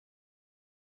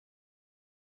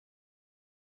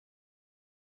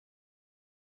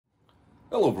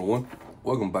Hello everyone,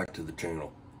 welcome back to the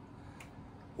channel.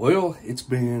 Well, it's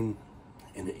been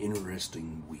an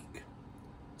interesting week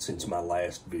since my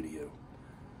last video.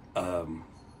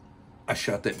 I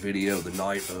shot that video the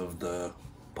night of the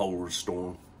polar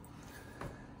storm.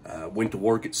 Went to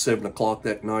work at 7 o'clock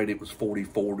that night. It was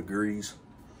 44 degrees.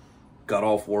 Got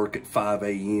off work at 5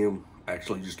 a.m.,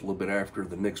 actually just a little bit after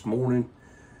the next morning,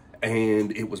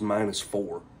 and it was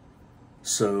 -4.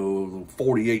 So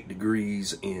 48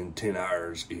 degrees in 10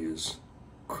 hours is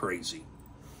crazy.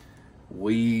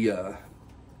 We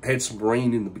had some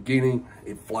rain in the beginning.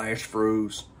 It flash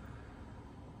froze.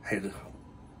 Had a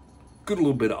good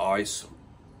little bit of ice,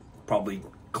 probably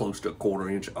close to a 1/4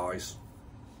 inch ice.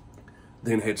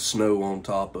 Then had snow on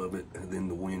top of it, and then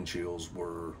the wind chills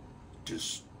were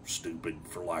just stupid,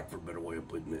 for lack of a better way of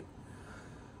putting it.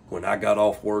 When I got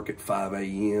off work at 5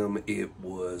 a.m., it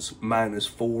was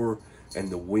 -4, and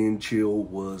the wind chill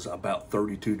was about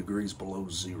 32 degrees below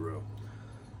zero.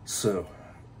 So,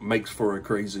 makes for a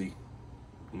crazy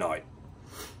night.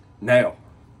 Now,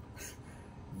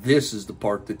 this is the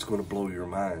part that's going to blow your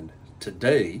mind.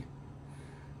 Today,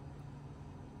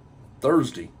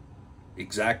 Thursday,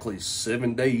 exactly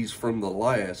 7 days from the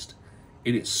last,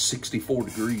 it is 64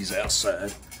 degrees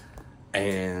outside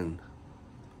and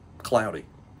cloudy.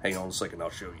 Hang on a second,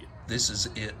 I'll show you. This is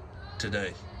it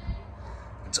today.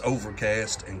 It's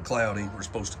overcast and cloudy. We're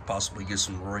supposed to possibly get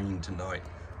some rain tonight,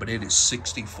 but it is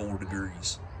 64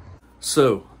 degrees.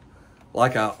 So,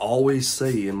 like I always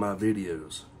say in my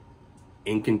videos,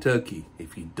 in Kentucky,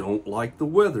 if you don't like the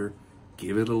weather,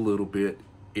 give it a little bit,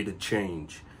 it'll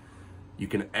change. You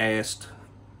can ask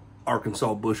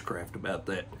Arkansas Bushcraft about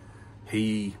that.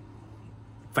 He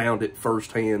found it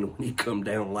firsthand when he come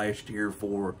down last year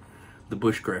for the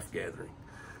Bushcraft gathering.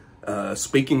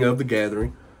 Speaking of the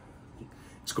gathering,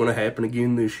 it's going to happen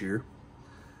again this year.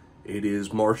 It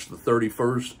is March the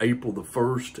 31st, April the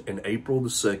 1st, and April the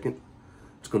 2nd.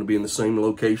 It's going to be in the same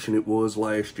location it was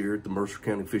last year at the Mercer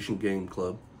County Fishing Game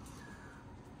Club.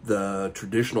 The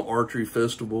traditional archery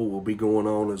festival will be going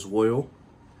on as well,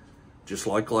 just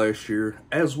like last year,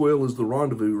 as well as the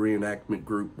rendezvous reenactment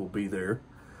group will be there.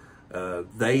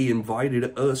 They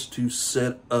invited us to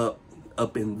set up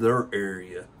in their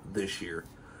area this year.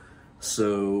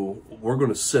 So we're going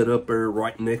to set up there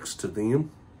right next to them.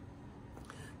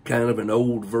 Kind of an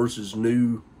old versus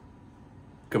new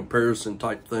comparison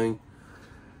type thing.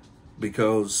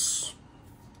 Because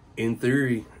in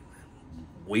theory,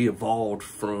 we evolved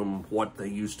from what they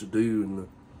used to do in the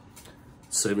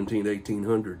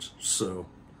 1800s. So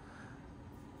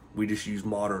we just use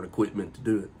modern equipment to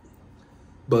do it.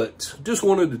 But just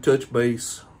wanted to touch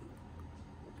base,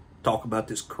 talk about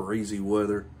this crazy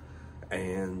weather,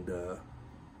 and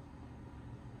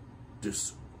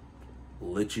just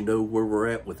let you know where we're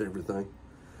at with everything.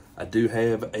 I do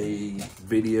have a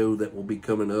video that will be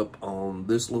coming up on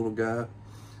this little guy.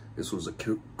 This was a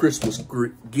Christmas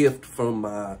gift from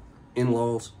my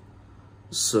in-laws,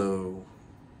 so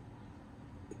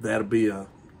that'll be a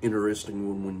interesting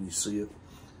one when you see it.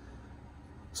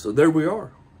 So there we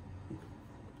are.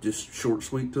 Just short,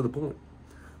 sweet, to the point.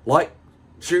 Like,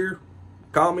 share,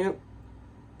 comment,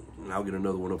 and I'll get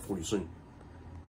another one up for you soon.